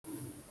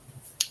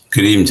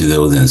Good evening to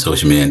those in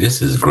social media.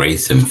 This is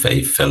Grace and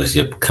Faith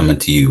Fellowship coming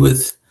to you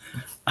with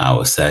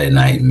our Saturday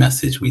night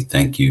message. We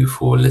thank you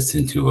for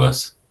listening to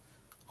us.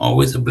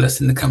 Always a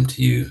blessing to come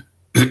to you.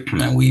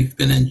 And we've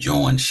been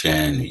enjoying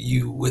sharing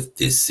you with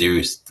this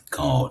series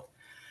called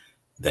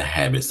The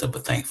Habits of a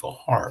Thankful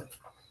Heart.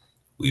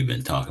 We've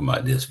been talking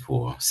about this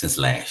for since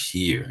last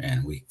year,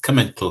 and we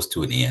coming close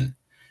to an end.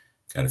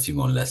 Got a few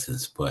more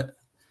lessons, but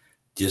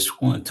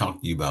just want to talk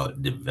to you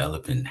about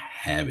developing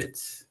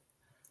habits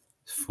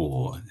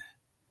for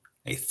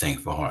a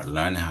thankful heart,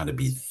 learning how to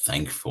be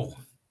thankful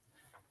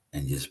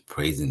and just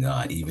praising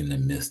God even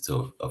in the midst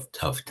of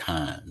tough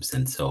times.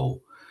 And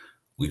so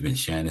we've been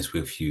sharing this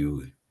with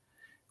you.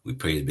 We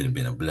pray it's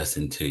been a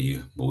blessing to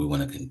you, but we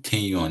want to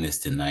continue on this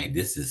tonight.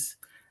 This is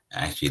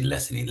actually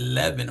lesson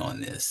 11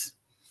 on this,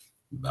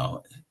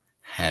 about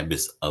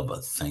habits of a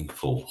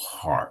thankful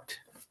heart.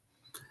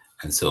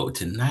 And so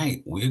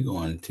tonight we're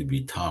going to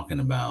be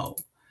talking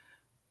about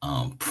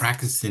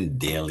practicing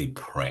daily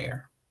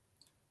prayer.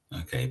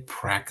 Okay,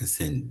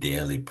 practicing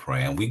daily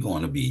prayer. And we're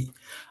going to be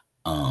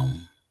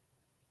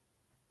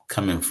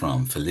coming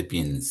from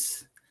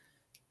Philippians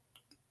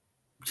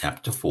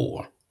chapter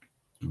 4,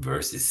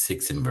 verses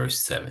 6 and verse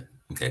 7.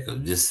 Okay,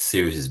 because this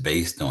series is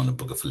based on the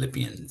book of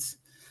Philippians.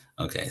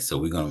 Okay,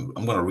 so I'm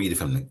gonna read it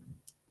from the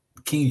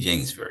King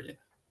James Version.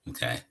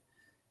 Okay,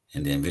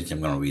 and then eventually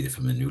I'm gonna read it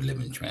from the New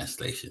Living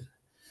Translation.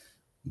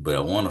 But I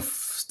want to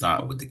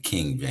start with the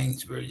King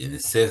James Version.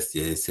 It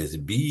says,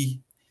 "Be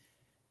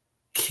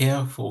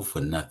careful for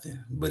nothing,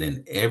 but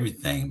in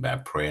everything by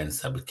prayer and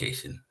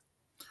supplication,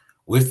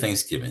 with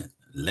thanksgiving,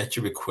 let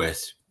your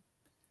requests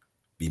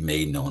be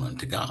made known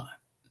unto God."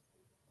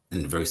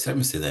 And verse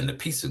 7 says, "And the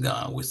peace of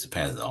God, which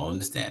surpasses all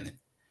understanding,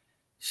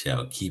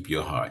 shall keep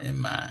your heart and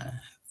mind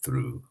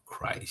through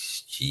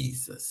Christ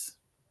Jesus."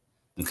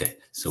 Okay,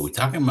 so we're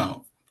talking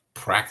about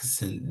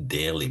practicing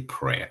daily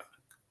prayer.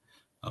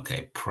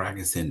 Okay,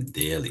 practicing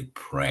daily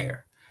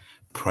prayer.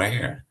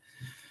 Prayer,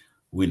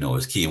 we know,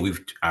 is key. And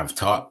I've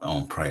taught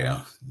on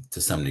prayer to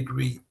some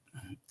degree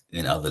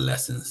in other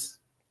lessons,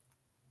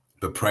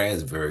 but prayer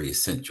is very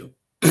essential.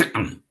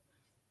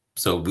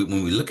 So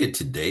when we look at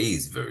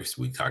today's verse,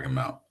 we're talking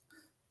about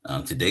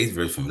today's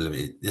verse from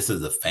Philippians. This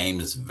is a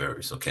famous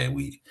verse. Okay,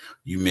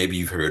 maybe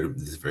you've heard of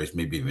this verse,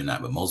 maybe even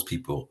not, but most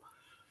people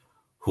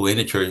who are in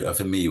the church are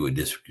familiar with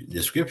this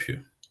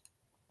scripture.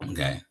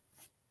 Okay,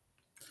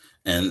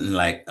 and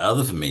like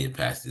other familiar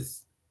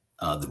passages,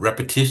 the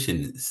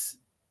repetitions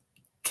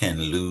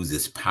can lose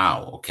its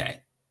power.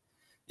 Okay,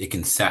 it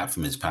can sap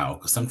from its power,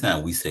 because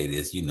sometimes we say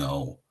this,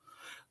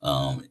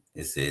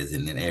 it says,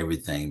 "And in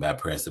everything by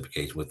prayer and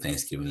supplication with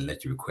thanksgiving,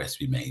 let your requests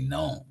be made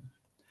known."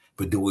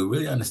 But do we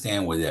really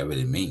understand what that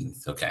really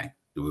means? Okay,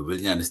 do we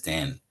really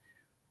understand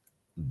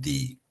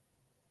the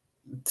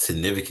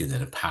significance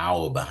and the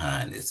power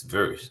behind this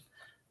verse?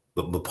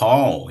 But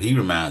Paul, he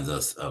reminds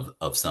us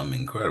of something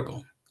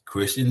incredible.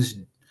 Christians,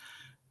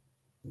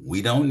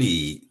 we don't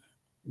need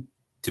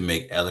to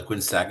make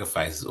eloquent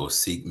sacrifices or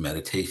seek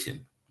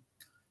meditation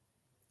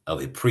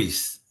of a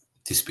priest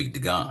to speak to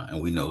God.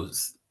 And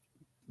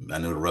I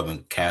know the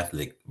Roman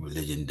Catholic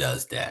religion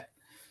does that.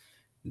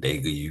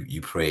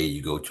 You pray,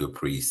 you go to a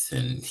priest,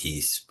 and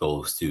he's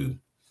supposed to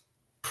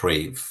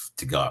pray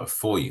to God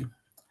for you.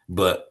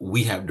 But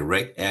we have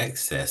direct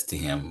access to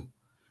him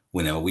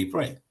whenever we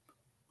pray.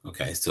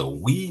 Okay, so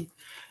we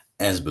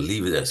as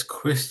believers, as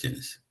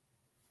Christians,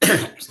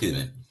 excuse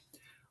me,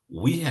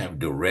 we have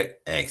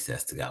direct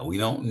access to God. We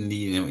don't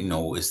need him.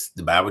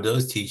 The Bible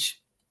does teach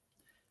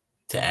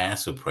to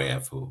ask for prayer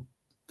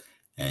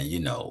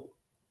and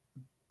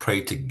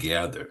pray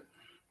together.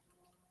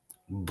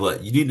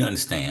 But you need to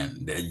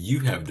understand that you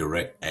have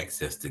direct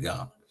access to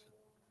God,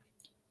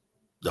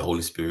 the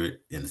Holy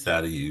Spirit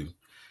inside of you,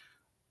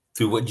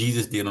 through what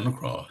Jesus did on the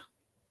cross.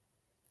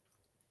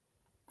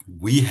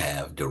 We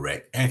have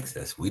direct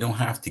access. We don't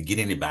have to get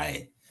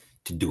anybody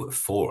to do it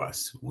for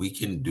us. We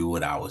can do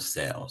it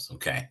ourselves.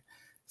 Okay.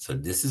 So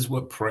this is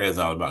what prayer is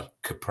all about.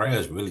 Prayer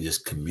is really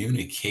just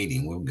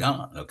communicating with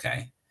God.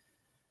 Okay.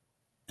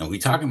 And we're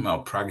talking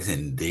about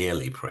practicing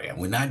daily prayer.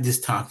 We're not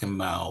just talking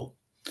about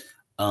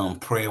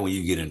prayer when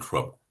you get in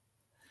trouble,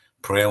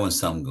 prayer when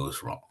something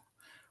goes wrong.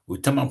 We're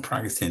talking about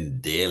practicing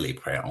daily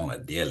prayer on a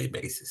daily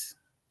basis.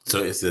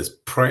 So it says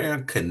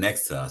prayer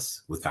connects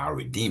us with our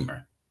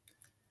Redeemer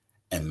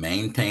and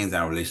maintains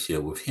our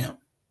relationship with him.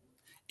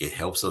 It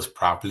helps us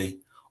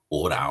properly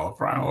order our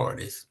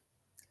priorities.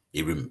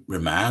 It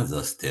reminds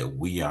us that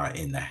we are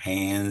in the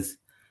hands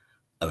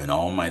of an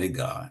almighty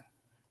God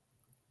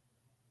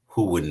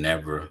who would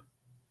never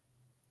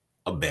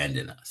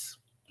abandon us.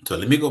 So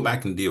let me go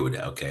back and deal with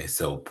that. Okay.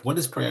 So what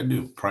does prayer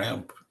do?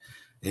 Prayer,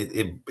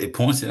 it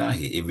points it out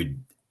here.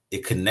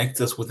 It connects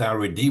us with our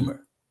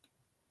Redeemer.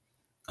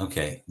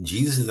 Okay.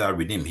 Jesus is our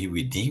Redeemer. He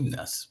redeemed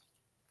us,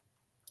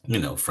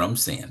 from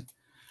sin.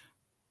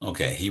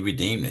 Okay. He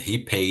redeemed it. He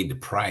paid the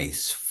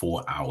price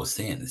for our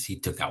sins. He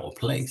took our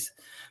place.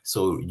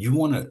 So you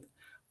want to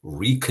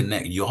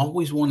reconnect. You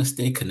always want to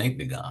stay connected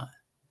to God.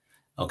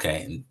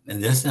 Okay.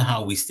 And this is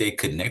how we stay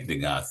connected to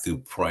God through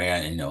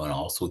prayer, and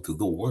also through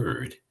the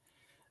word.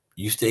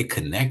 You stay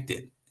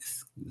connected.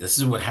 This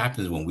is what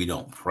happens when we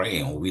don't pray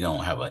and when we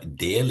don't have a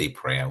daily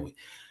prayer.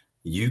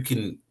 You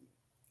can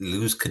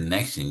lose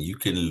connection. You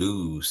can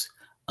lose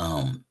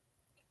um,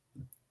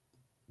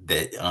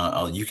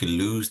 you can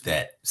lose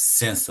that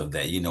sense of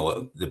that,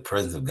 the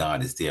presence of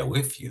God is there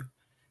with you,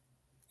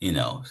 you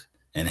know,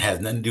 and it has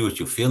nothing to do with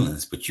your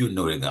feelings, but you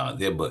know that God's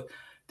there. But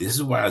this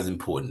is why it's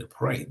important to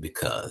pray,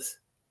 because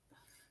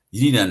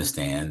you need to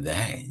understand that,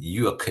 hey,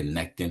 you are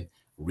connecting,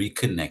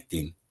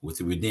 reconnecting with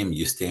the Redeemer.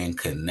 You're staying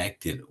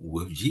connected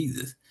with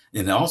Jesus.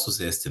 And it also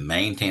says to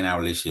maintain our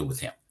relationship with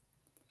Him.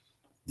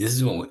 This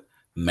is what we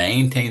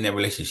maintain that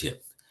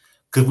relationship.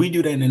 Because we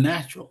do that in the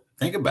natural.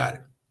 Think about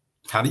it.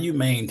 How do you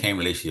maintain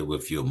relationship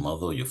with your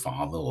mother or your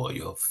father or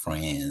your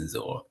friends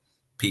or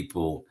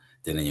people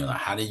that in your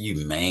life? How do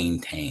you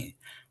maintain?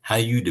 How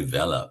do you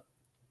develop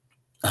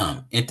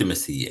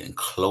intimacy and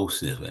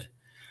closeness with?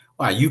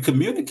 Well, you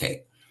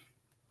communicate,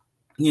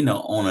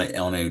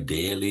 on a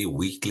daily,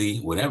 weekly,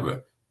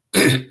 whatever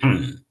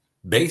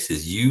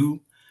basis.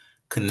 You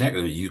connect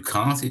with, you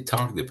constantly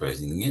talk to the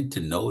person, you get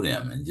to know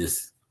them, and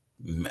just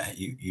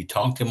you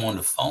talk to them on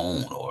the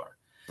phone, or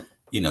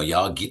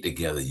y'all get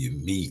together, you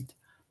meet,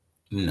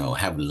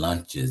 have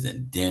lunches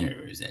and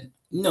dinners and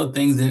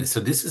things that. So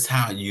this is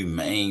how you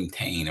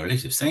maintain a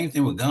relationship. Same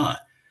thing with God.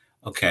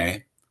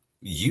 Okay,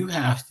 you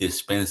have to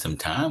spend some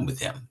time with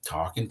Him,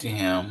 talking to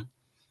Him.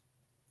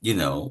 You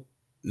know,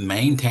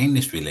 maintain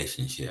this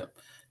relationship,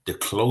 the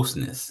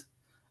closeness.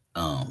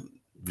 Um,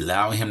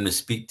 Allowing Him to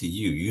speak to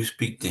you. You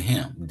speak to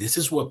Him. This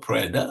is what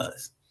prayer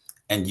does,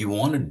 and you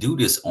want to do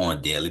this on a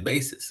daily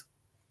basis.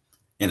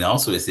 And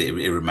also, it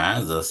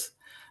reminds us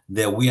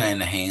that we are in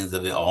the hands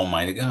of the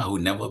Almighty God, who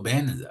never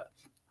abandons us.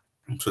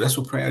 So that's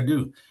what prayer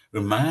do,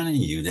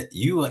 reminding you that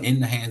you are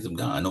in the hands of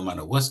God, no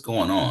matter what's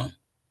going on,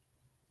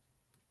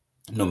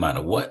 no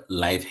matter what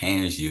life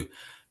hands you.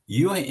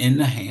 You are in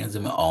the hands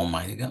of the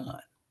Almighty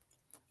God,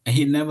 and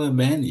He never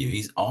abandoned you.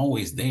 He's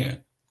always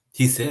there.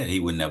 He said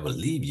He would never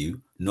leave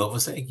you nor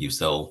forsake you.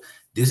 So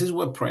this is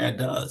what prayer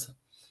does,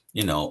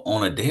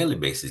 on a daily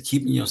basis,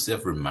 keeping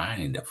yourself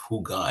reminded of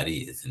who God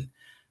is and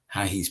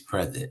how He's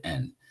present,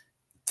 and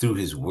through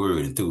His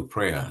word and through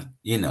prayer,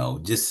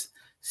 just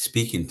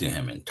speaking to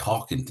Him and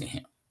talking to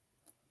Him.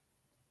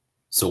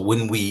 So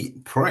when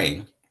we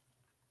pray,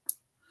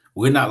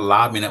 we're not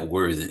lobbing at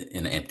words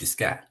in an empty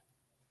sky.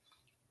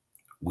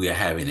 We are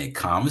having a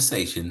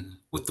conversation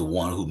with the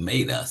one who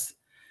made us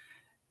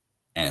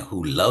and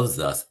who loves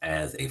us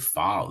as a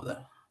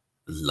father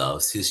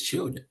loves his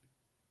children.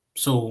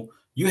 So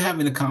you're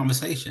having a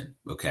conversation,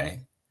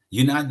 okay?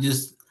 You're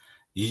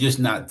just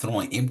not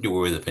throwing empty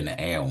words up in the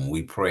air when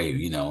we pray,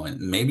 and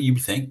maybe you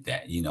think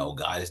that,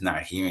 God is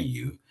not hearing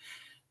you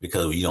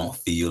because you don't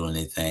feel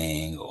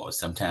anything, or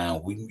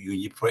sometimes when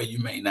you pray, you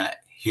may not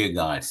hear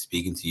God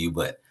speaking to you,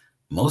 but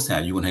most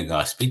times you want to hear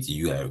God speak to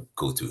you, you got to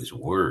go to His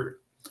word.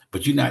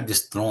 But you're not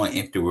just throwing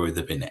empty words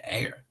up in the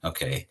air,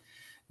 okay?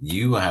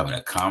 You are having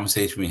a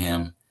conversation with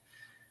Him,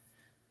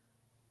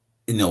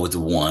 with the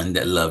one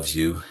that loves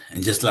you,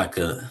 and just like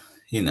that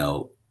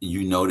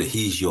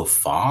He's your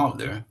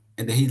Father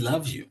and that He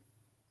loves you.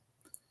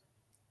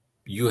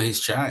 You are His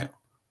child.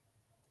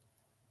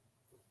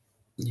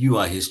 You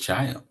are His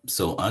child.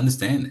 So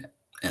understand that.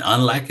 And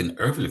unlike an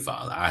earthly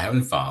father, our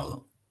Heavenly Father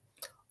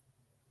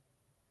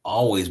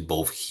always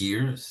both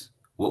hears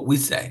what we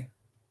say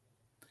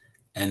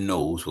and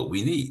knows what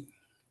we need.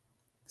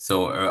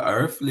 So our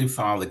earthly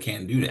father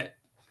can't do that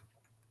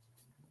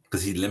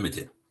because He's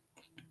limited.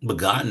 But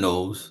God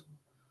knows,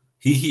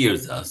 He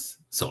hears us.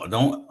 So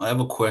don't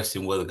ever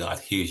question whether God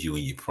hears you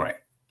when you pray.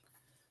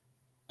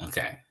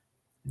 Okay.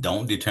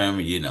 Don't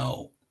determine,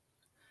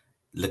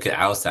 look at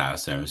outside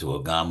sermons. Well,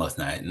 God must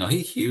not. No, He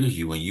hears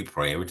you when you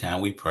pray. Every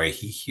time we pray,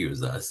 He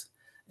hears us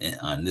and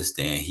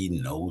understand. He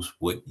knows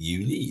what you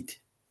need.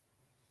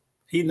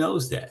 He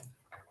knows that.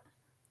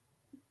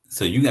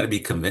 So you got to be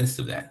convinced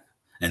of that.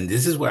 And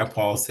this is where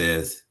Paul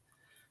says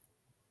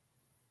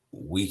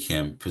we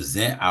can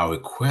present our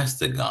request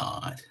to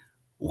God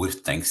with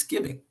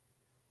thanksgiving.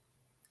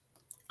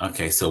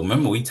 Okay, so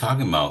remember, we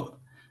talking about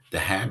the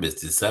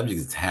habits, the subject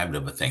is the habit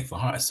of a thankful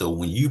heart. So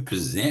when you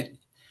present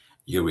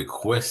your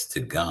request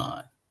to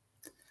God,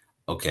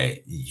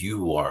 okay,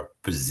 you are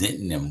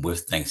presenting them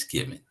with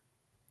thanksgiving.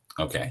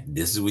 Okay,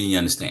 this is when you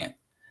understand.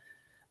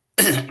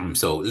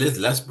 So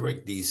let's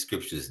break these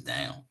scriptures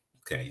down.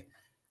 Okay,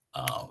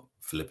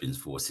 Philippians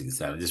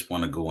 4:6. I just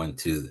want to go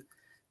into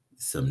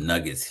some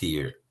nuggets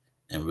here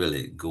and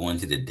really go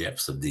into the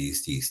depths of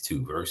these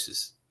two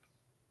verses.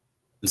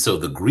 And so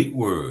the Greek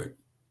word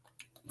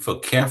for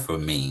careful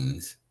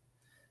means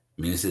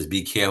it says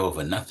be careful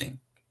for nothing.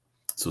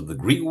 So the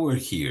Greek word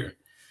here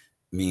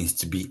means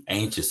to be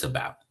anxious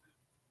about.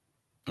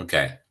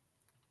 Okay.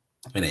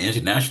 And the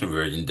International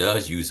Version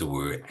does use the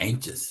word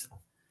anxious.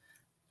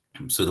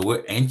 So the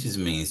word anxious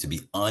means to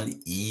be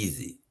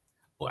uneasy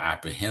or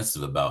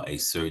apprehensive about a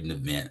certain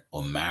event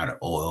or matter,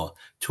 or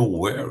to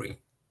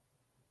worry.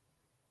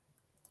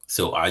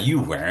 So are you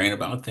worrying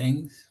about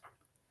things?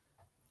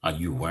 Are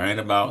you worrying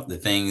about the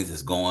things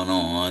that's going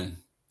on?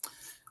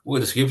 Well,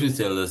 the scriptures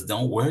tell us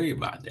don't worry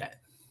about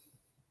that.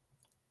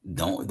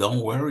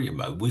 Don't worry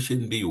about it. We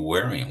shouldn't be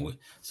worrying.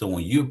 So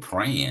when you're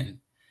praying,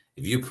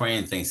 if you're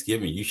praying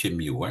Thanksgiving, you shouldn't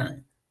be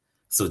worrying.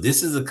 So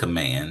this is a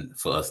command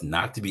for us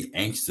not to be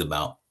anxious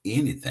about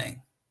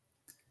anything.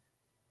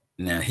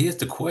 Now here's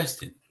the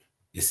question.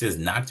 It says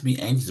not to be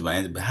anxious about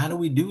anything, but how do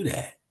we do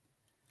that?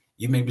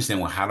 You may be saying,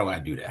 well, how do I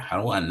do that?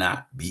 How do I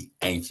not be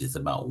anxious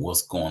about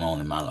what's going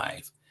on in my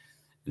life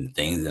and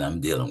things that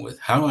I'm dealing with?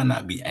 How do I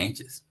not be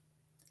anxious?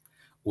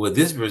 Well,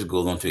 this verse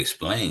goes on to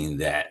explain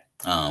that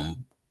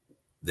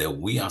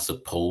we are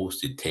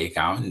supposed to take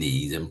our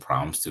needs and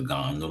promise to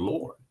God and the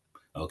Lord.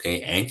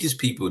 Okay, anxious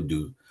people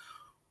do.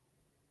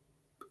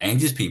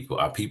 Anxious people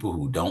are people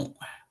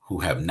who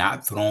have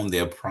not thrown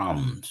their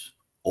problems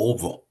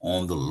over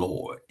on the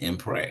Lord in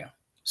prayer.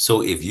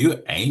 So if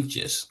you're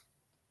anxious,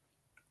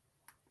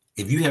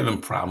 if you having a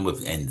problem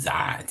with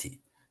anxiety,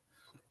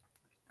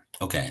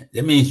 okay,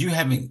 that means you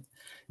haven't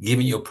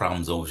given your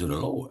problems over to the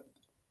Lord.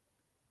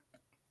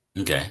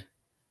 Okay,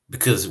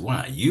 because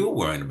why? You're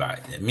worrying about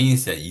it. It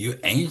means that you're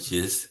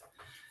anxious.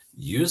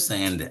 You're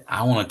saying that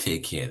I want to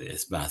take care of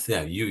this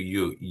myself.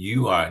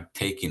 You are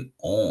taking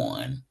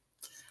on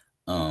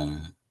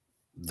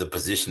the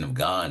position of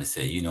God and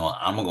say,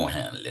 I'm gonna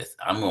handle this.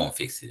 I'm gonna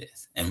fix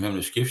this. And remember,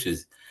 the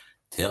scriptures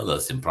tell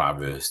us in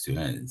Proverbs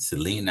to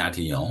lean not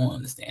to your own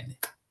understanding.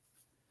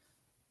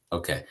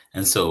 Okay,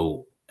 and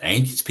so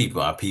anxious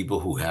people are people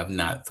who have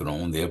not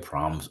thrown their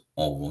problems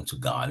over to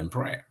God in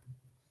prayer.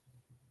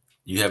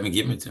 You haven't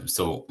given it to Him.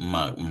 So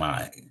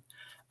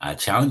I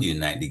challenge you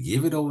tonight to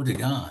give it over to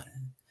God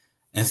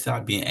and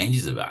stop being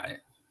anxious about it.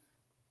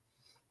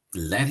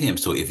 Let Him.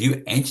 So if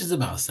you're anxious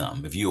about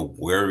something, if you're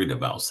worried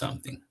about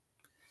something,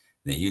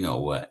 then you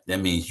know what?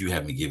 That means you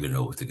haven't given it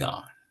over to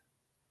God.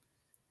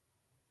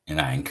 And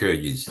I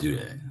encourage you to do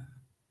that.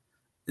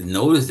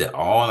 Notice that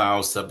all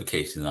our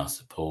supplications are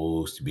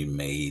supposed to be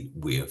made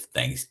with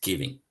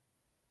thanksgiving.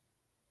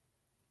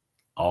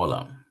 All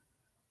of them.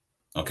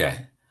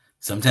 Okay.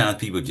 Sometimes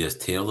people just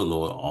tell the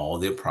Lord all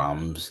their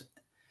problems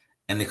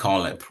and they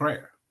call that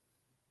prayer.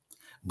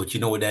 But you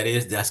know what that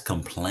is? That's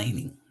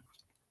complaining.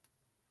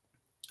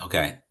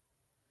 Okay.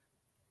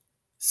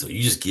 So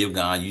you just give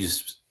God, you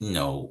just,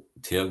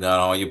 tell God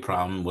all your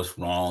problems, what's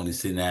wrong,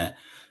 this and that.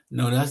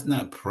 No, that's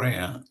not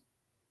prayer.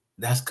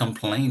 That's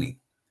complaining.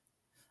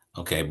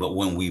 Okay. But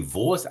when we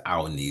voice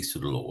our needs to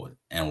the Lord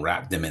and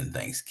wrap them in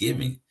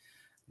thanksgiving,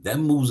 that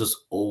moves us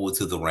over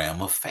to the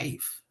realm of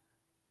faith.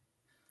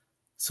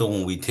 So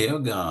when we tell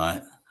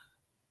God,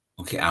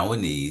 okay, our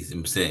needs,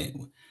 and say,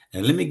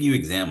 and let me give you an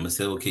example.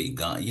 Say, okay,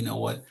 God, you know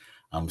what?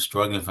 I'm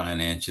struggling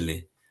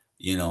financially.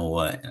 You know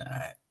what?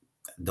 I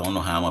don't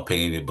know how I'm gonna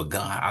pay it, but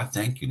God, I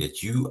thank you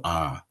that you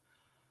have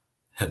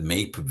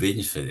made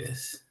provisions for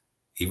this.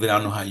 Even I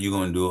don't know how you're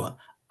gonna do it.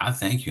 I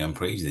thank you and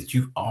praise you that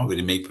you've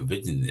already made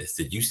provision in this,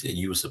 that you said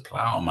you will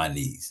supply all my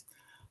needs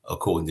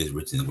according to this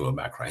riches and glory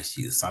by Christ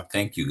Jesus. So I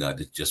thank you, God,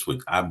 that just what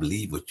I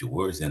believe what your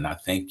words, and I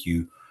thank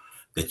you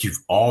that you've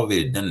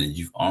already done it,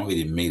 you've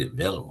already made it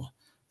available.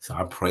 So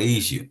I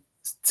praise you.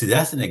 See,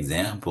 that's an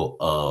example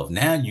of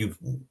now you've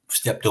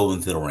stepped over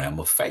into the realm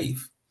of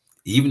faith.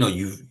 Even though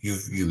you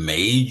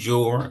made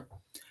your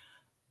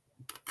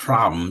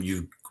problem,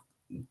 you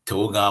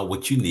told God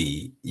what you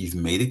need, you've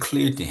made it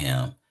clear to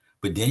Him.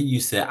 But then you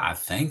said, I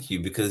thank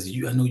you because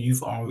I know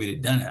you've already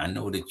done it. I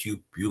know that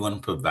you're going to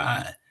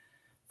provide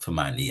for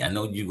my need. I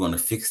know you're going to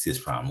fix this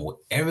problem,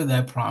 whatever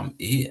that problem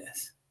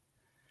is.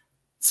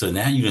 So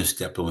now you done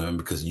stepped over Him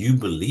because you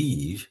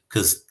believe,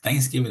 because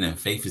Thanksgiving and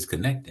faith is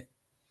connected.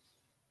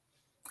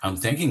 I'm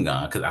thanking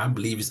God because I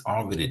believe it's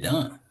already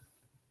done.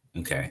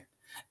 Okay.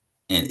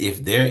 And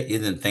if there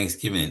isn't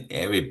thanksgiving in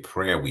every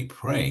prayer we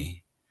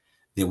pray,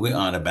 then we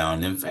aren't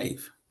abound in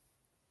faith.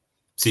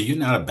 See, you're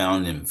not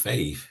abound in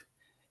faith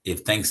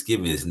if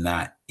thanksgiving is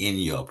not in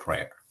your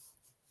prayer.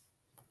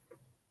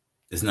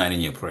 It's not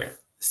in your prayer.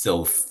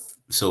 So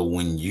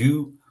when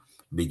you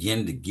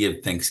begin to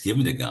give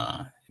thanksgiving to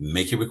God,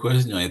 make your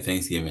request during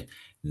Thanksgiving,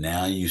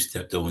 now you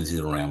stepped over into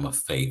the realm of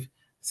faith,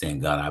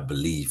 saying, God, I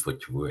believe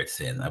what your word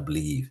says. I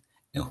believe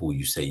in who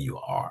you say you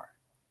are.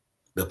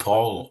 But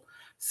Paul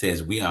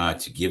says we are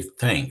to give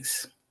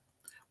thanks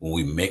when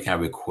we make our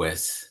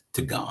requests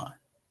to God.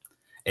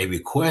 A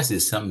request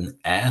is something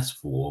asked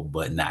for,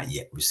 but not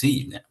yet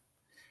received. Now,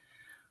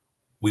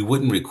 we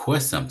wouldn't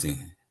request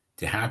something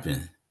to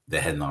happen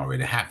that hadn't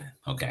already happened.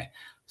 Okay.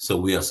 So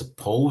we are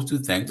supposed to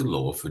thank the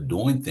Lord for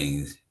doing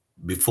things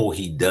before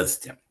He does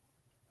them.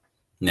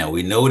 Now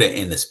we know that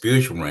in the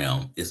spiritual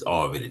realm, it's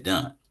already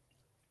done.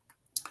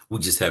 We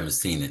just haven't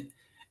seen it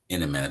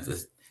in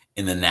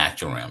the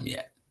natural realm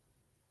yet.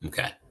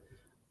 Okay.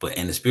 But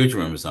in the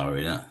spiritual realm, it's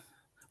already done.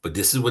 But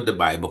this is what the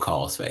Bible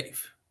calls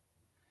faith.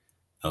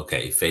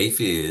 Okay. Faith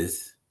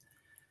is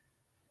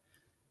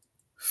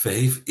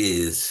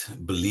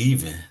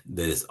believing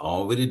that it's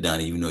already done,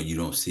 even though you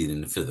don't see it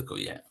in the physical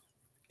yet.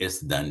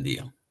 It's a done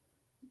deal.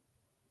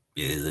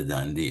 It is a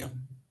done deal.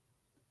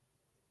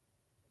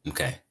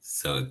 Okay,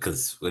 so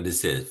because what it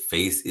says,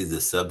 faith is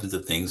the substance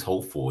of things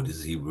hoped for. This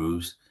is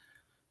Hebrews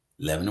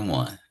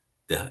 11:1.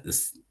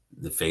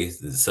 The faith is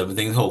the substance of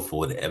things hoped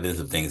for, the evidence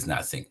of things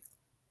not seen.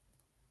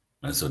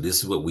 And so this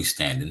is what we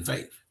stand in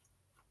faith.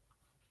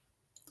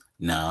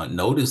 Now,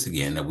 notice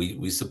again that we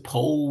are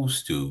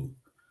supposed to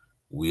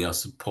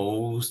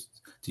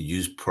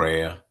use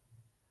prayer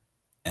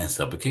and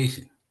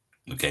supplication.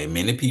 Okay,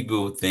 many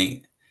people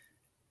think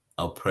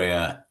of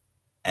prayer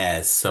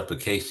as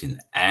supplication,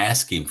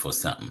 asking for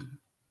something.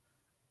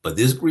 But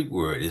this Greek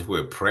word is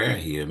where prayer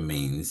here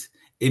means,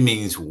 it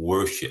means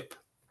worship.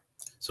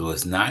 So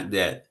it's not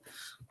that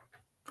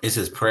it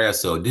says prayer.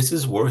 So this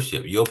is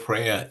worship. Your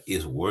prayer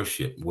is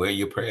worship, where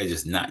your prayer is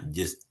just not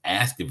just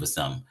asking for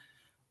something,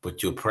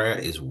 but your prayer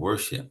is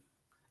worship.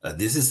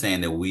 This is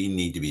saying that we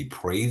need to be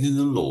praising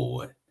the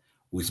Lord,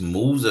 which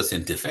moves us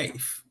into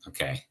faith.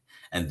 Okay.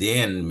 And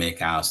then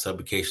make our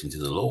supplication to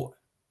the Lord.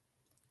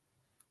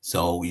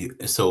 So,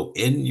 so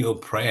in your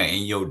prayer,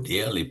 in your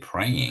daily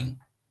praying,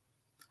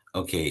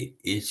 okay,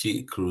 it should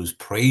include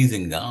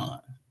praising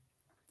God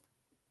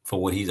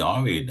for what He's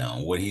already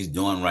done, what He's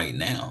doing right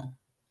now.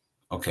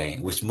 Okay,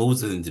 which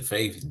moves us into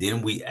faith.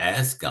 Then we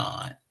ask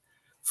God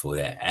for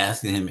that,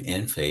 asking Him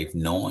in faith,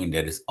 knowing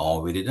that it's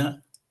already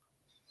done.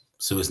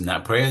 So it's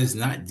not prayer. It's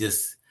not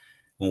just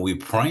when we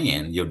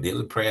praying. Your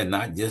daily prayer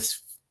not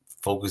just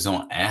focus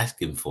on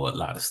asking for a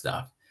lot of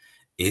stuff.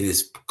 It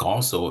is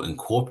also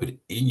incorporated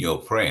in your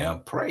prayer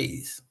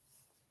praise.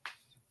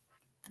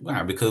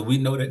 Why? Because we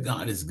know that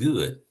God is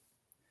good,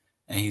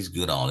 and He's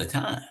good all the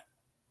time.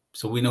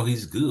 So we know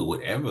He's good,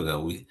 whatever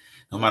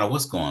no matter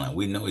what's going on,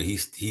 we know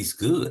He's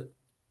good.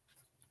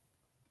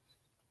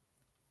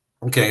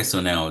 Okay, so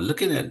now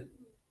looking at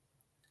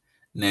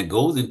now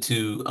goes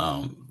into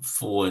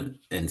 4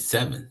 and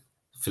 7,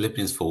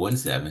 Philippians 4 and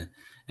 7.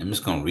 I'm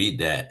just gonna read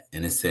that,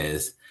 and it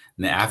says,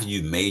 now after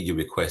you've made your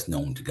request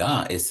known to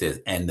God, it says,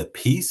 and the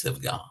peace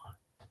of God,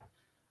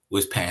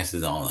 which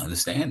passes all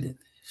understanding,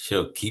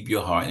 shall keep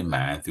your heart and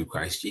mind through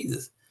Christ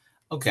Jesus.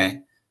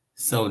 Okay,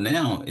 so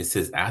now it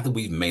says, after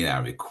we've made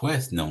our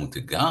request known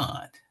to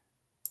God,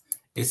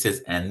 it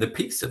says, and the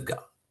peace of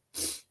God.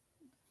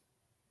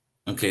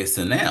 Okay,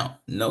 so now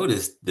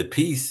notice the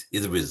peace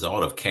is a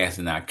result of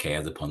casting our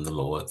cares upon the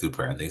Lord through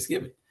prayer and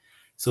thanksgiving.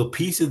 So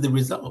peace is the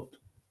result.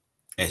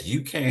 As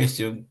you cast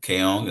your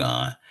care on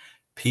God,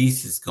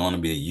 peace is going to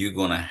be, you're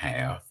going to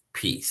have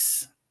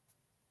peace.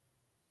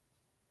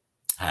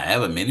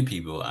 However, many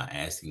people are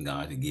asking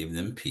God to give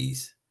them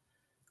peace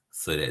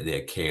so that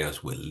their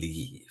cares will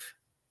leave.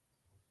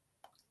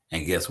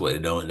 And guess what?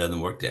 It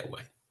doesn't work that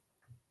way.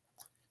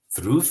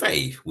 Through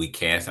faith, we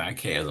cast our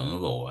cares on the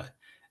Lord,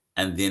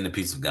 and then the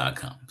peace of God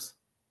comes.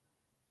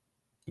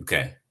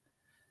 Okay.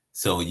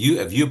 So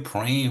if you're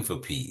praying for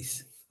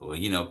peace, or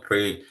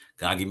pray,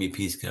 God give me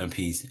peace, come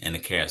peace, and the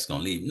care's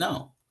gonna leave.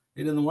 No,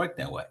 it doesn't work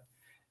that way.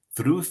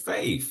 Through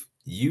faith,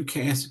 you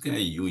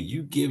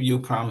give your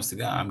promise to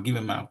God. I'm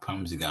giving my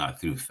promise to God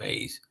through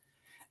faith,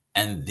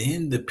 and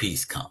then the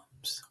peace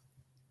comes.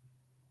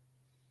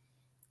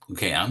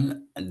 Okay,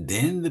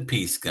 then the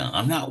peace comes.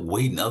 I'm not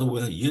waiting. In other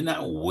words, you're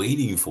not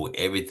waiting for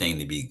everything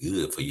to be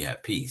good for you to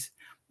have peace.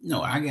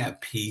 No, I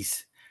got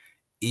peace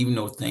even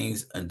though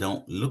things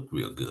don't look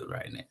real good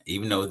right now.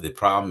 Even though the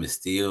problem is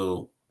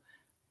still,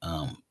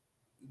 and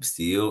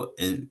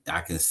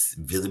I can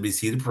visibly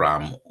see the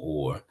problem,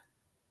 or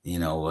you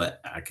know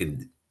what,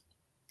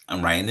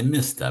 I'm right in the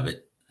midst of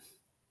it.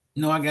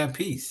 I got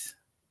peace.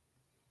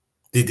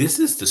 This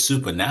is the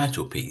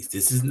supernatural peace.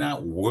 This is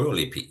not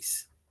worldly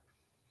peace.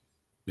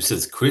 It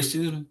says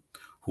Christians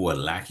who are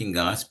lacking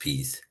God's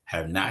peace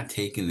have not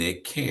taken their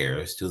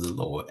cares to the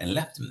Lord and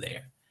left them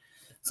there.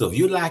 So if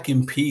you're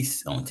lacking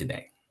peace on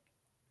today,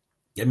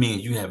 that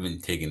means you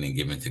haven't taken and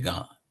given to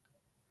God.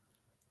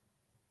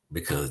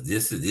 Because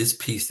this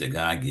peace that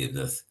God gives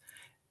us,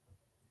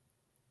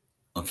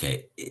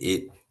 okay,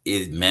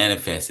 it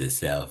manifests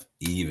itself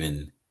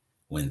even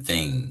when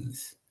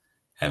things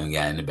haven't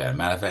gotten any better.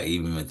 Matter of fact,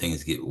 even when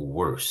things get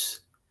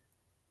worse,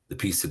 the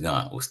peace of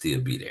God will still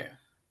be there.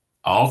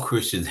 All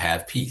Christians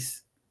have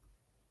peace.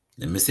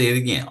 Let me say it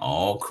again.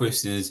 All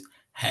Christians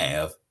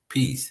have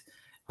peace.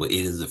 But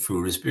it is the fruit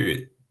of the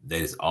Spirit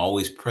that is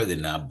always present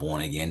in our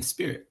born again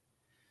spirit.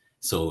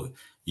 So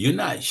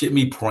shouldn't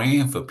be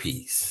praying for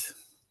peace,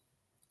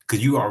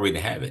 because you already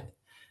have it.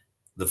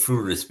 The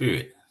fruit of the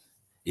Spirit.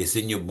 It's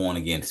in your born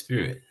again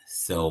spirit.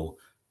 So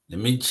let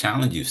me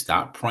challenge you.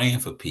 Stop praying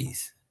for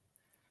peace.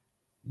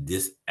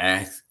 Just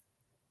ask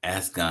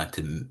God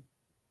to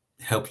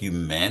help you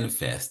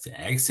manifest,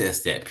 to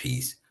access that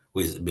peace,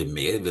 which has been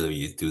made available to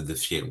you through the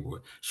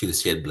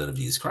shed blood of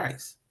Jesus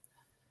Christ.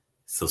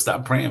 So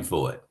stop praying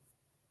for it.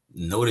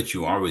 Know that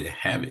you already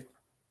have it.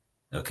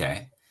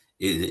 Okay?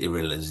 It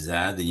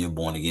resides in your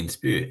born again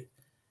spirit.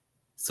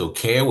 So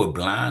care will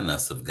blind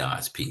us of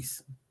God's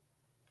peace.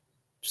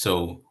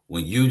 So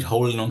when you're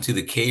holding on to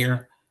the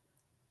care,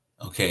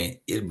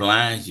 okay, it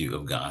blinds you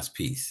of God's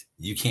peace.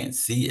 You can't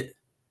see it.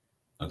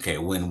 Okay,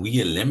 when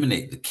we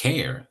eliminate the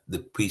care, the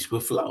peace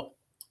will flow.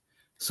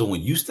 So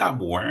when you stop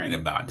worrying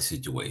about the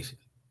situation,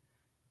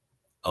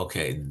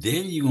 okay,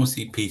 then you're gonna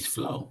see peace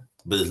flow.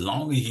 But as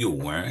long as you're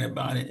worrying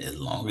about it, as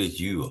long as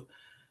you're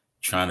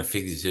trying to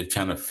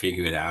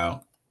figure it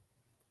out,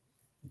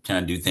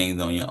 trying to do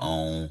things on your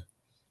own,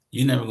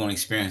 you're never gonna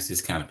experience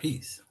this kind of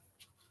peace.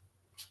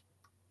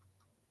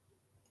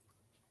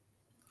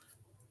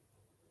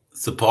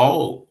 So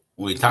Paul,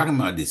 when we're talking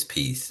about this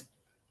peace,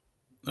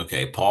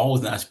 okay, Paul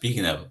was not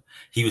speaking of,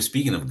 he was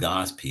speaking of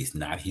God's peace,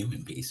 not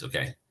human peace.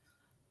 Okay.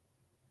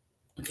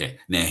 Okay.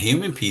 Now,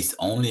 human peace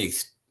only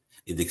is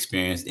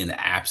experienced in the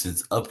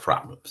absence of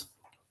problems.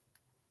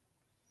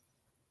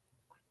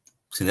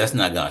 See, that's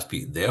not God's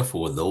peace.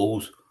 Therefore,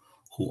 those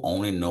who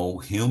only know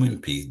human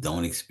peace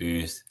don't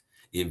experience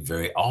it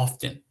very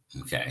often.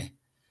 Okay.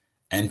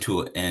 And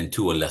to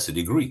a lesser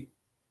degree.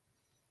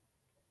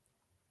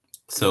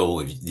 So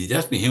if you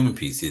just be human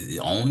peace, is the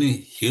only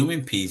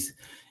human peace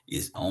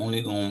is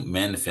only going to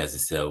manifest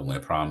itself when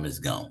a problem is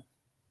gone.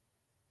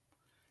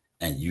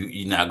 And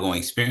you're not going to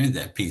experience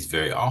that peace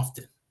very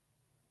often.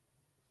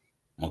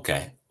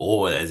 Okay.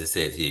 Or as I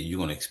said here, you're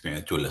going to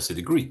experience to a lesser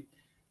degree.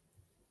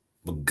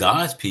 But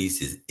God's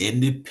peace is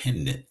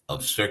independent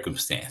of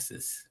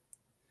circumstances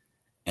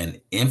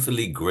and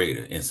infinitely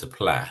greater in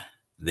supply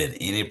than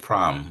any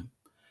problem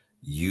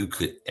you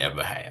could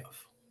ever have.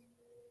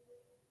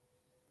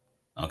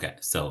 Okay.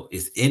 So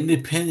it's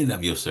independent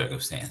of your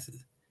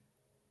circumstances.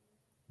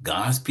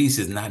 God's peace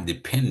is not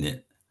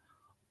dependent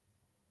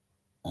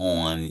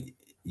on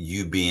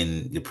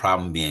the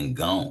problem being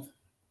gone.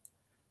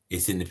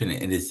 It's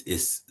independent, and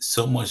it's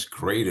so much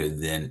greater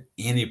than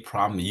any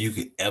problem you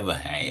could ever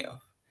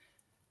have.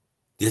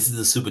 This is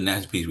the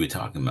supernatural peace we're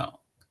talking about.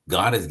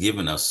 God has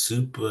given us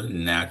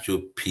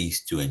supernatural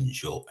peace to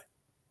enjoy.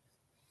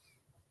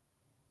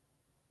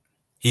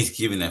 He's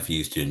given that for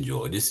you to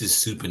enjoy. This is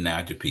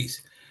supernatural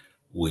peace.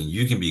 When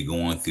you can be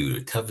going through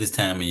the toughest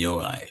time in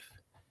your life,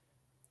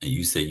 and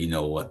you say, you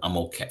know what, I'm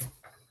okay.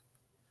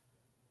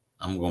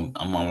 I'm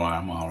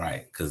all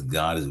right, because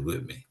God is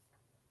with me.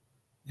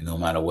 And no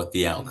matter what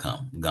the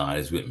outcome, God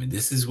is with me.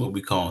 This is what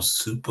we call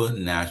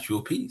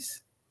supernatural peace.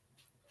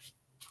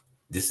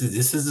 This is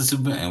the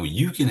super, and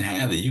you can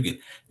have it.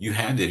 You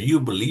have that. If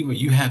you're a believer,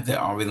 you have that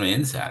already on the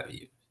inside of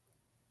you.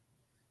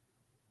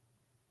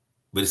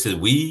 But it says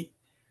we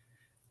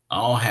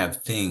all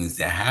have things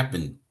that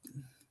happen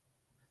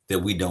that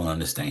we don't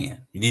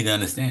understand. You need to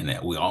understand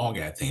that. We all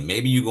got things.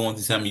 Maybe you're going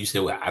through something, you say,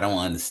 well, I don't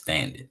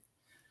understand it.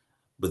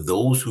 But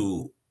those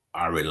who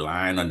are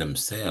relying on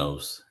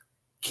themselves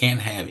can't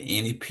have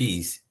any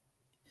peace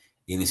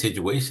in a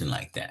situation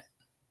like that.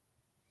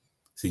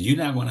 So you're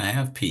not going to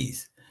have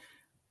peace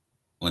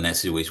in that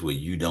situation where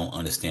you don't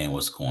understand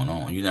what's going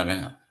on. You're not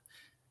gonna.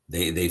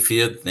 They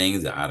feel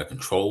things are out of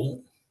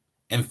control,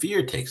 and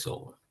fear takes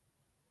over.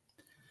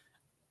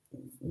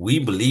 We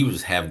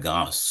believers have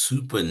God's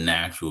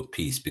supernatural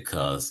peace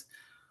because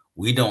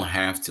we don't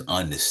have to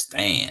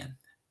understand.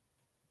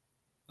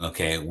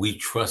 Okay, we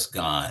trust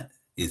God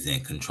is in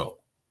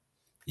control.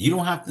 You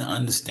don't have to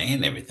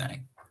understand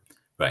everything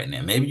right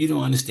now. Maybe you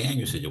don't understand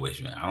your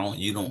situation.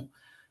 You don't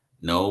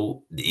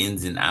know the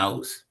ins and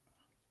outs.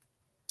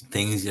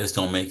 Things just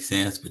don't make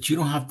sense, but you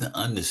don't have to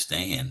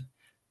understand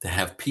to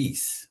have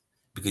peace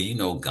because you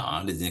know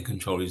God is in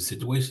control of your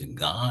situation.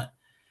 God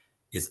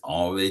is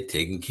already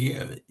taking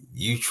care of it.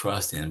 You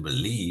trust and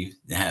believe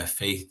and have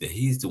faith that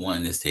He's the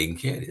one that's taking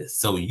care of this.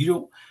 So you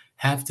don't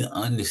have to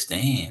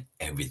understand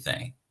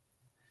everything.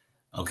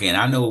 Okay, and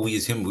I know we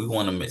as humans, we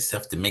want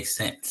stuff to make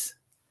sense.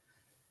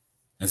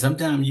 And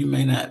sometimes you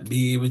may not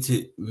be able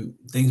to,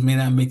 things may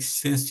not make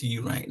sense to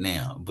you right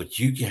now, but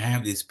you can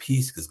have this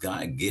peace because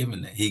God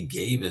given it. He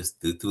gave us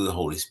through the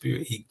Holy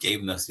Spirit. He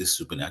gave us this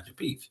supernatural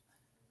peace.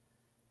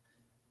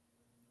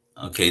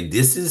 Okay,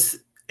 this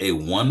is a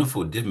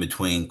wonderful difference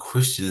between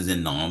Christians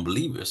and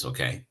non-believers.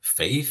 Okay,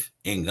 faith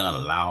in God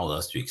allows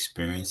us to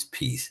experience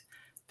peace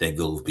that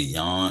goes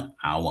beyond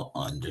our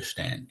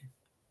understanding.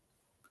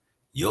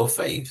 Your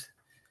faith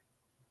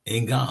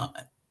in God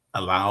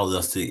allows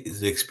us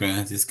to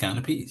experience this kind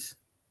of peace.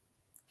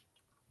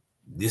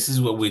 This is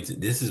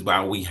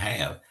why we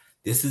have,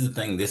 this is the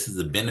thing, this is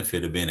the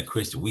benefit of being a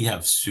Christian. We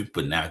have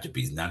supernatural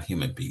peace, not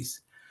human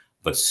peace,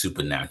 but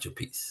supernatural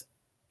peace.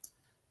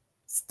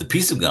 The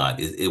peace of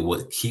God is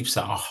what keeps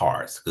our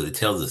hearts, because it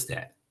tells us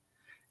that,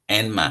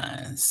 and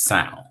minds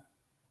sound.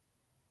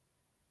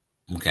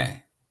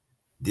 Okay.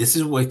 This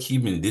is why,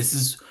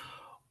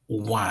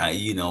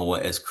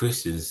 as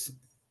Christians,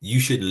 you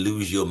shouldn't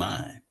lose your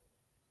mind.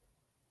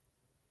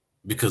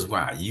 Because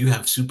why? You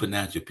have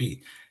supernatural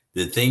peace.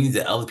 The things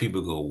that other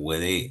people go where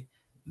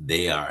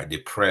they are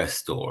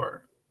depressed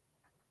or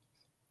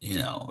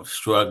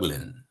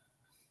struggling,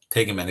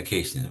 taking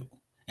medication.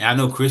 And I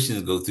know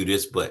Christians go through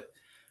this, but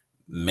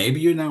maybe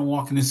you're not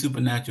walking in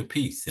supernatural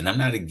peace. And I'm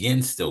not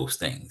against those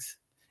things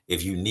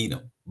if you need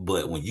them.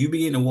 But when you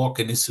begin to walk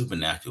in this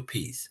supernatural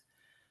peace,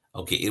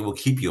 okay, it will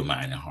keep your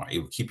mind and heart. It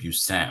will keep you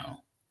sound.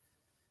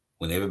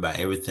 When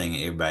everybody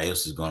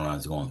else is going around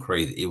is going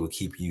crazy, it will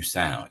keep you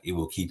sound. It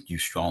will keep you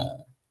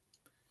strong.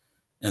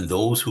 And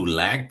those who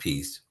lack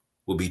peace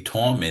will be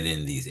tormented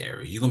in these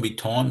areas. You're going to be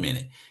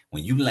tormented.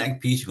 When you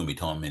lack peace, you're going to be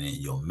tormented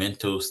in your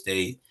mental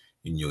state,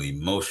 in your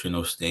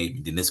emotional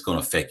state. Then it's going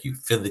to affect you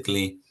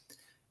physically.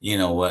 You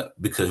know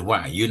what? Because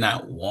why? You're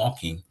not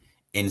walking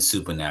in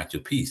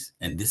supernatural peace.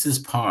 And this is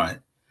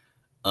part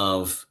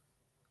of,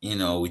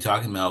 we're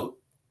talking about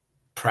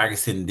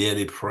practicing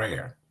daily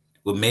prayer.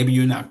 Well, maybe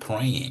you're not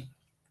praying.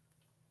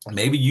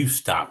 Maybe you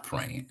stop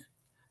praying.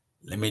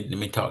 Let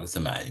me talk to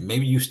somebody.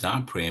 Maybe you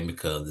stop praying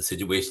because the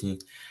situation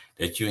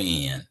that you're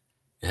in,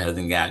 it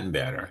hasn't gotten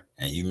better.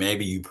 And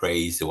maybe you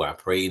prayed, so I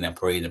prayed and I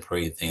prayed and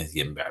prayed, and things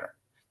getting better.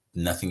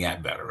 Nothing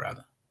got better,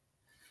 rather.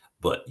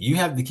 But you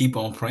have to keep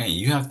on praying.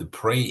 You have to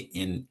pray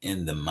in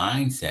the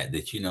mindset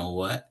that, you know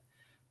what?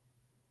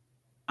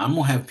 I'm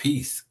going to have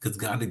peace because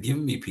God has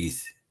given me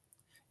peace.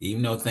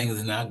 Even though things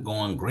are not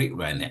going great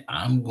right now,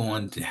 I'm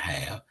going to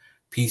have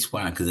peace.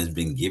 Why? Because it's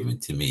been given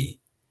to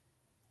me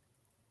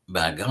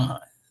by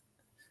God.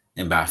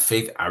 And by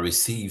faith, I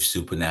receive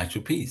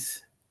supernatural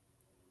peace.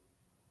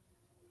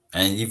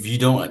 And if you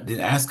don't, then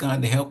ask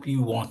God to help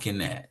you walk in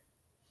that.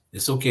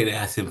 It's okay to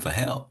ask Him for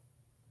help.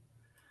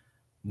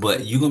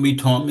 But you're going to be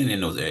tormented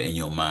in those areas, in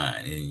your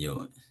mind, in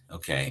your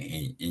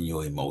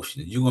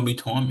emotions. You're going to be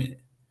tormented.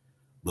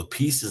 But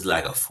peace is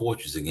like a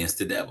fortress against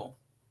the devil.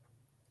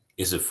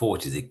 It's a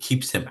fortress. It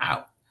keeps him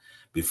out.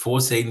 Before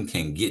Satan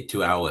can get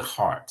to our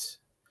hearts,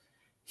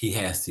 he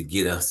has to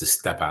get us to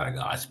step out of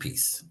God's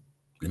peace.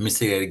 Let me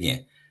say that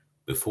again.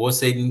 Before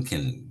Satan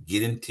can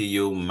get into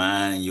your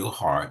mind, your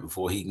heart,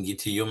 before he can get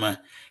to your mind,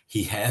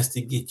 he has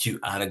to get you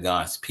out of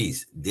God's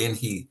peace. Then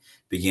he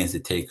begins to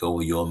take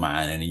over your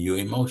mind and your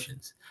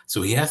emotions.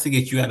 So he has to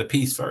get you out of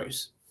peace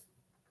first.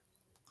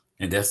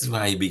 And that's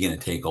why you begin to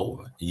take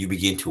over. You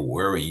begin to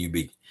worry. You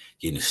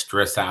begin to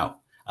stress out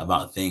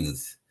about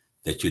things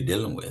that you're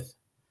dealing with.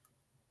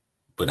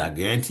 But I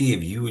guarantee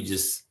if you would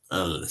just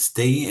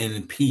stay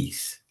in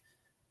peace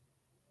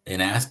and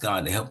ask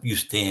God to help you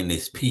stay in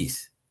this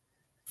peace,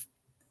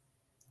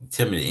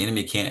 tell me the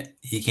enemy can't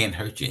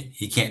hurt you.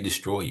 He can't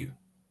destroy you.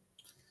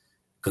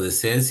 Because it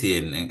says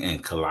here in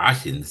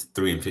Colossians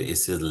 3 and 5, it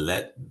says,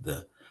 let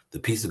the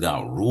peace of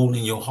God rule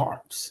in your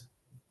hearts.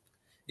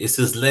 It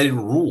says, let it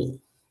rule.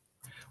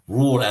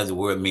 Rule, as the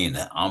word means,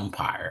 an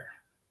umpire.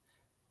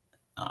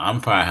 An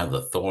umpire has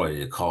authority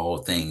to call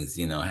things,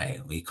 hey,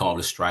 he called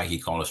a strike, he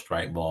called a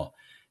strike ball.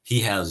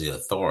 He has the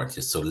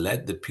authority. So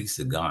let the peace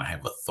of God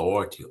have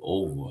authority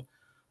over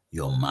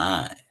your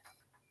mind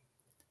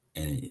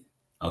and,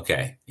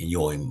 in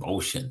your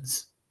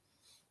emotions.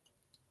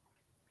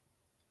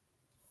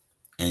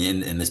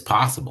 And it's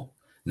possible.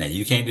 Now,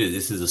 you can't do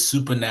this. This is a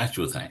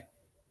supernatural thing.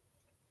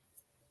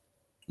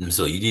 And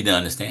so you need to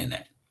understand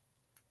that.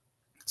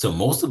 So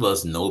most of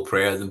us know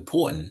prayer is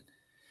important,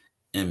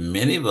 and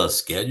many of us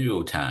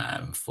schedule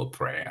time for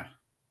prayer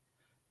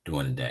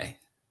during the day.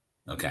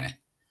 Okay.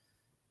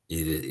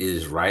 It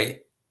is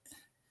right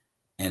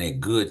and it's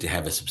good to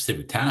have a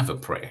specific time for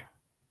prayer.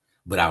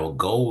 But our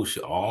goal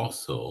should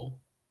also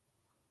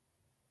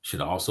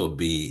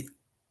be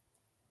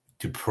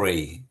to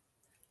pray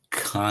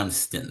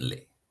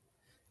constantly,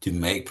 to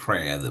make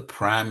prayer the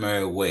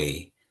primary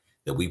way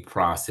that we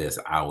process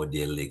our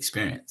daily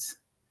experience.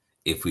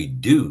 If we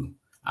do,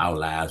 our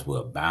lives will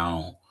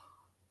abound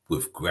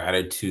with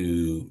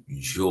gratitude,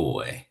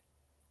 joy,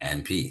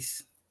 and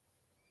peace.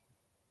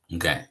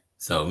 Okay.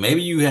 So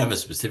maybe you have a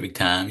specific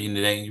time in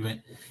the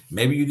day.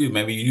 Maybe you do.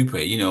 Maybe you do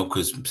pray,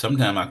 because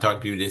sometimes I talk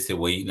to people, they say,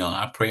 well,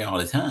 I pray all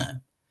the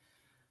time.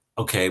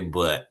 Okay.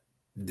 But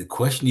the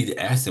question you need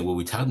to ask them, what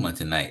we're talking about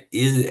tonight,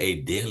 is it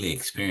a daily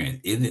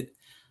experience? Is it,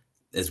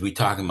 as we're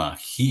talking about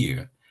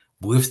here,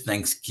 with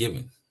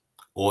thanksgiving?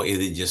 Or is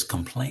it just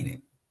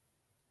complaining?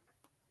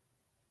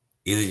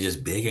 Is it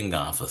just begging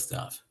God for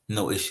stuff?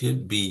 No, it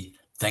should be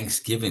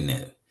thanksgiving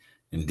there.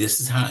 And this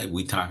is how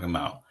we're talking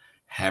about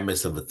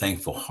habits of a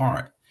thankful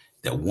heart.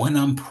 That when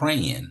I'm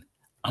praying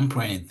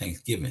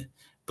thanksgiving,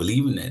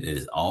 believing that it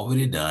is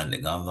already done,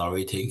 that God's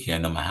already taken care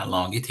of, no matter how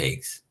long it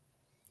takes.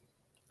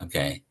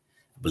 Okay.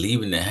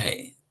 Believing that,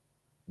 hey,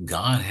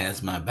 God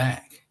has my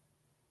back.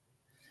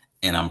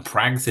 And I'm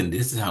practicing.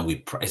 This is how we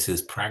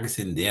practice,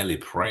 practicing daily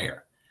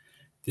prayer.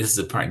 This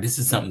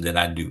is something that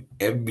I do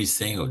every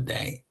single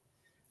day.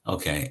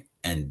 Okay.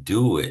 And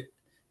do it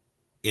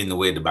in the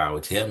way the Bible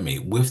tells me,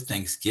 with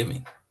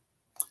thanksgiving,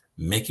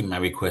 making my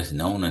request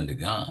known unto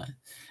God,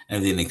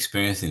 and then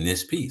experiencing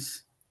this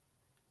peace.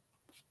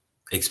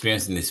 But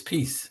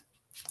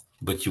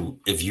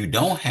if you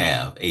don't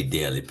have a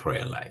daily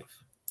prayer life,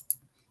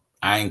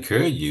 I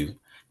encourage you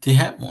to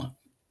have one.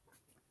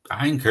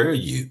 I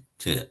encourage you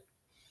to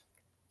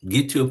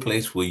get to a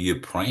place where you're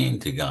praying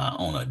to God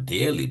on a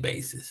daily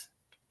basis.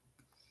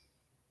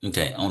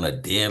 Okay, on a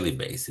daily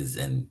basis,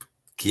 and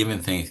giving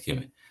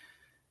thanksgiving.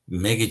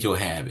 Make it your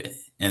habit.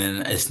 And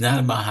then it's not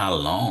about how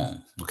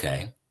long,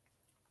 okay?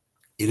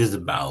 It is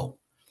about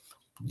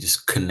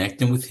just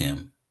connecting with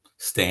Him,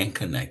 staying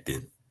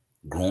connected,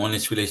 growing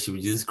this relationship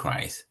with Jesus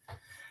Christ.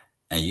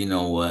 And you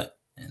know what?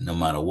 No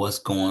matter what's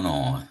going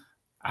on,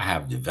 I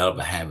have developed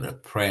a habit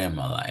of prayer in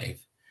my life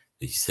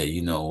That you say,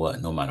 you know what,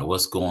 no matter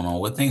what's going on,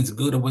 what things are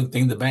good or what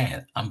things are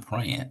bad, I'm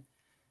praying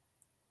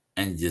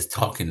and just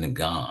talking to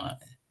God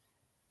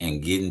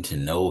and getting to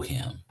know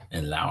him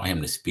and allow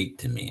him to speak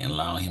to me and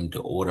allow him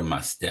to order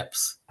my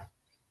steps.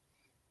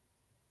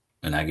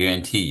 And I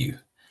guarantee you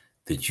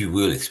that you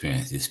will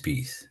experience this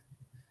peace.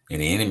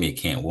 And the enemy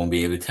won't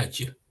be able to touch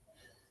you.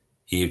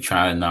 He'll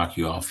try to knock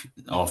you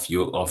off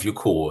your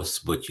course,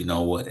 but you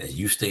know what? As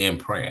you stay in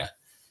prayer,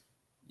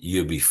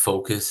 you'll be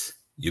focused,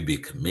 you'll be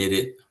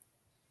committed,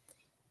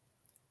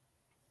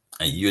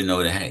 and you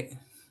know that, hey,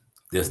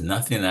 there's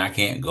nothing that I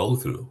can't go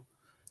through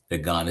that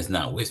God is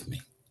not with me.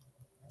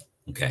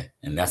 Okay.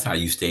 And that's how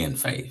you stay in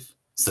faith.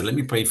 So let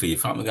me pray for you.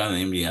 Father God, in the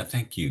name of Jesus, I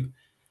thank you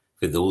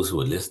for those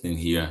who are listening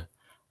here.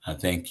 I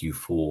thank you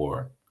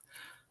for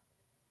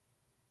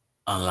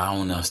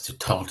allowing us to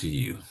talk to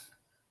you.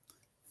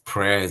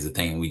 Prayer is the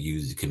thing we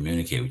use to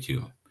communicate with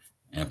you.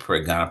 And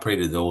pray, God, I pray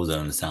that those that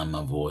understand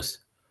my voice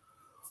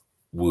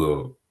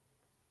will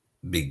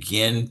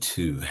begin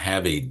to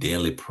have a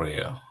daily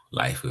prayer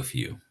life with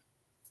you,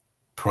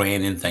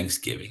 praying in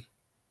thanksgiving,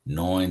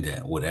 knowing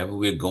that whatever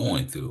we're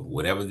going through,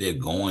 whatever they're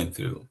going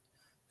through,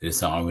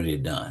 it's already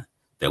done.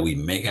 That we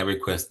make our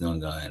request known,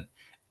 God,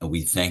 and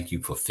we thank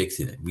you for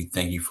fixing it. We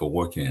thank you for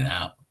working it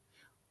out.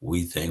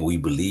 We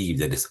believe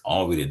that it's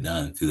already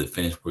done through the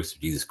finished works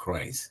of Jesus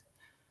Christ.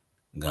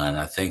 God,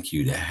 I thank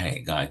you that,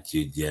 hey, God,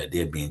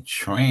 they're being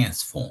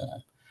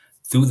transformed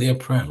through their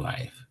prayer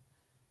life,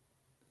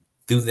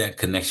 through that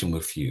connection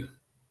with you.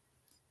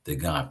 That,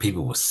 God,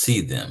 people will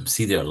see them,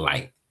 see their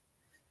light,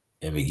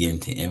 and begin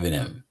to envy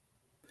them.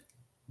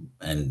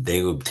 And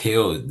they will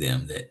tell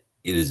them that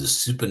it is a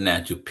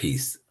supernatural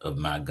peace of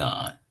my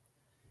God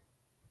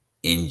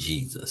in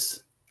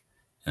Jesus.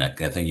 And I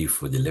thank you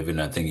for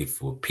delivering. I thank you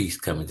for peace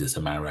coming to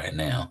somebody right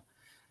now,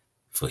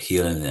 for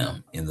healing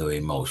them in their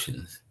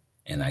emotions.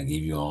 And I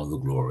give you all the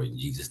glory. In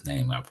Jesus'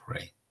 name I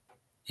pray.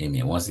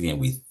 Amen. Once again,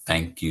 we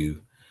thank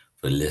you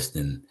for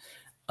listening.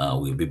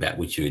 We'll be back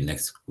with you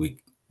next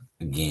week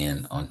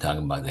again on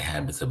talking about the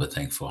habits of a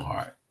thankful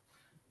heart.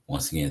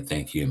 Once again,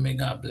 thank you and may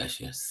God bless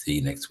you. See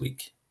you next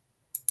week.